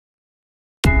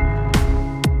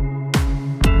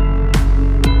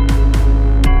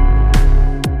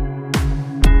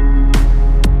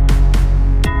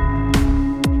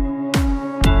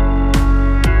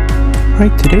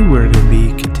Alright, today we're going to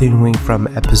be continuing from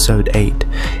episode 8.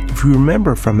 If you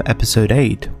remember from episode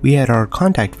 8, we had our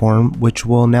contact form, which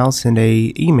will now send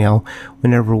an email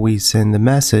whenever we send the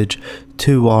message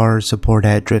to our support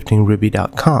at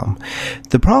driftingruby.com.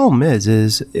 The problem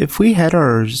is if we had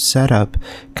our setup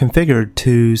configured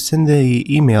to send the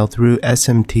email through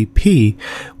SMTP,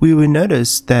 we would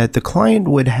notice that the client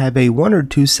would have a 1 or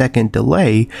 2 second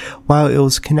delay while it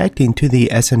was connecting to the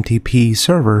SMTP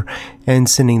server and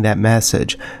sending that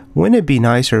message. Wouldn't it be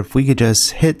nicer if we could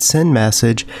just hit send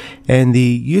message and the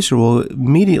user will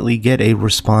immediately get a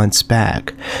response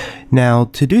back? Now,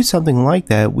 to do something like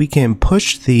that, we can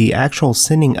push the actual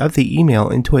sending of the email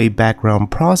into a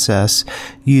background process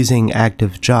using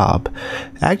ActiveJob.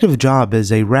 ActiveJob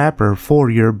is a wrapper for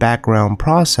your background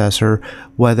processor,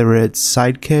 whether it's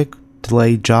Sidekick,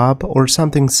 Delayed Job, or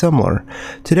something similar.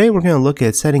 Today we're going to look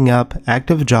at setting up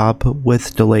ActiveJob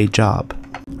with Delayed Job.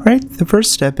 Alright, the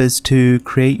first step is to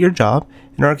create your job.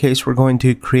 In our case, we're going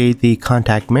to create the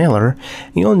contact mailer.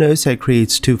 And you'll notice that it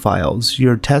creates 2 files,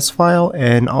 your test file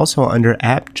and also under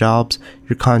app jobs,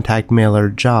 your contact mailer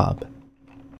job.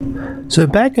 So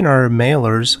back in our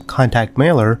mailers, contact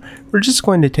mailer, we're just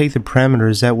going to take the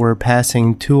parameters that we're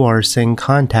passing to our send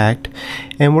contact,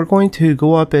 and we're going to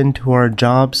go up into our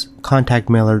jobs, contact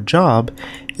mailer job,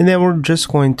 and then we're just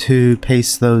going to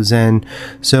paste those in.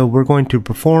 So we're going to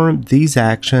perform these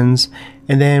actions,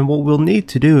 and then what we'll need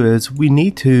to do is we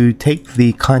need to take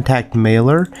the contact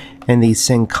mailer and the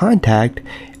send contact,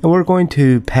 and we're going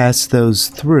to pass those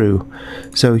through.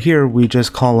 So here we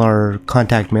just call our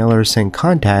contact mailer send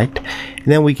contact, and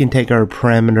then we can take our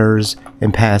parameters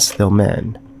and pass them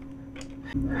in.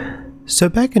 So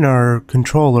back in our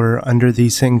controller under the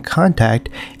send contact,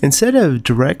 instead of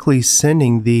directly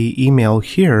sending the email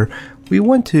here, we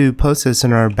want to post this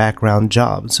in our background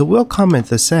job. So we'll comment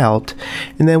this out,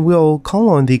 and then we'll call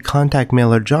on the contact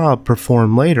mailer job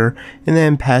perform later, and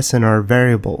then pass in our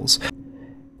variables.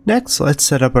 Next, let's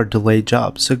set up our delayed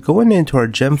job. So going into our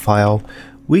gem file,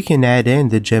 we can add in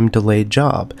the gem delayed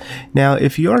job. Now,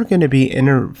 if you are going to be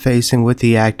interfacing with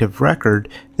the active record,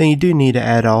 then you do need to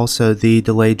add also the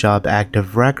delayed job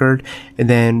active record and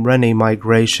then run a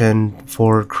migration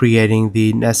for creating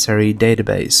the necessary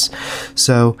database.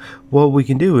 So what we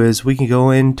can do is we can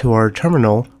go into our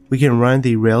terminal, we can run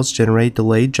the Rails generate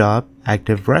delayed job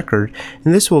active record,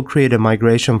 and this will create a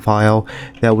migration file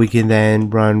that we can then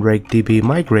run rakedb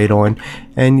migrate on,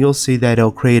 and you'll see that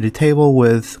it'll create a table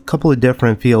with a couple of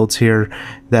different fields here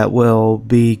that will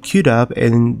be queued up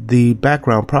in the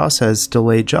background process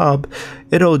delayed job.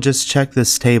 It'll just check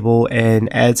this table,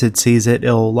 and as it sees it,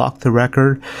 it'll lock the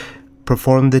record,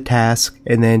 perform the task,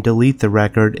 and then delete the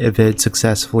record if it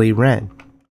successfully ran.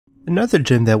 Another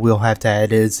gem that we'll have to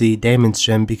add is the daemons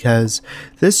gem, because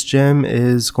this gem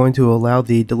is going to allow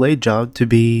the delayed job to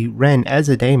be ran as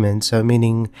a daemon, so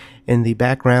meaning in the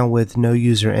background with no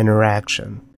user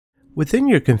interaction. Within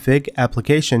your config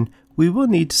application, we will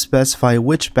need to specify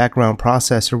which background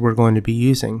processor we're going to be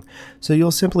using. So you'll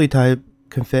simply type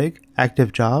config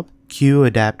ActiveJob queue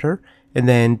adapter and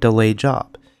then delayed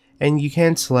job. And you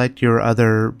can select your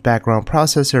other background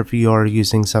processor if you are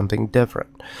using something different.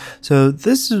 So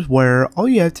this is where all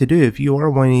you have to do if you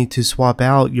are wanting to swap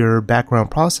out your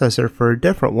background processor for a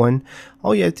different one,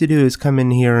 all you have to do is come in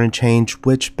here and change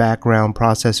which background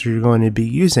processor you're going to be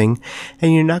using,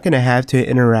 and you're not going to have to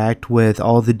interact with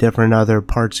all the different other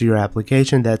parts of your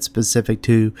application that's specific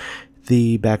to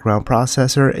the background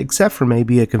processor, except for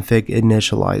maybe a config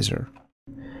initializer.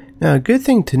 Now, a good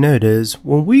thing to note is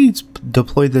when we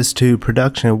deploy this to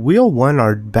production, we'll want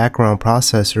our background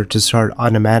processor to start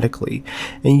automatically.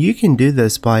 And you can do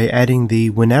this by adding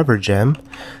the whenever gem.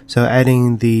 So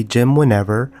adding the gem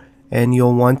whenever, and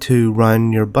you'll want to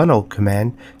run your bundle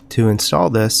command to install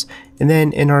this. And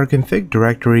then in our config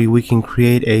directory, we can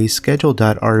create a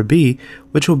schedule.rb,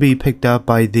 which will be picked up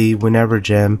by the whenever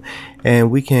gem. And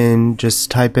we can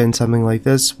just type in something like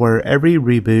this, where every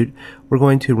reboot, we're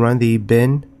going to run the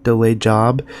bin delayed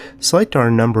job, select our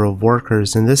number of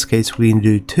workers, in this case we can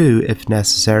do 2 if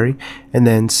necessary, and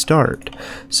then start.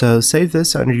 So save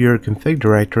this under your config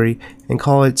directory and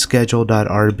call it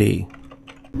schedule.rb.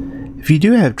 If you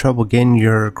do have trouble getting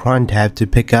your cron tab to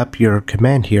pick up your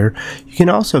command here, you can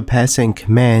also pass in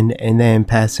command and then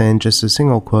pass in just a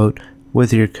single quote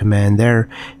with your command there,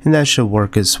 and that should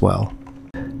work as well.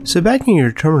 So back in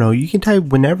your terminal, you can type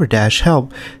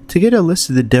whenever-help to get a list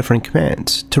of the different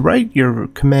commands. To write your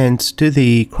commands to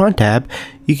the cron tab,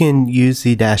 you can use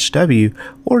the -W,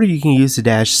 or you can use the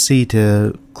 -C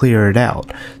to clear it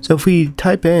out. So if we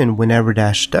type in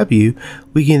whenever-W,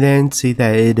 we can then see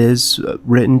that it is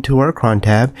written to our cron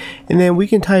tab, and then we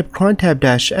can type cron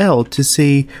tab-L to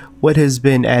see what has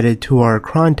been added to our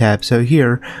cron tab. So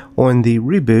here on the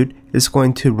reboot, it's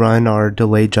going to run our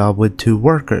delay job with 2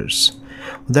 workers.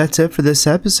 Well, that's it for this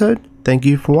episode. Thank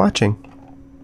you for watching.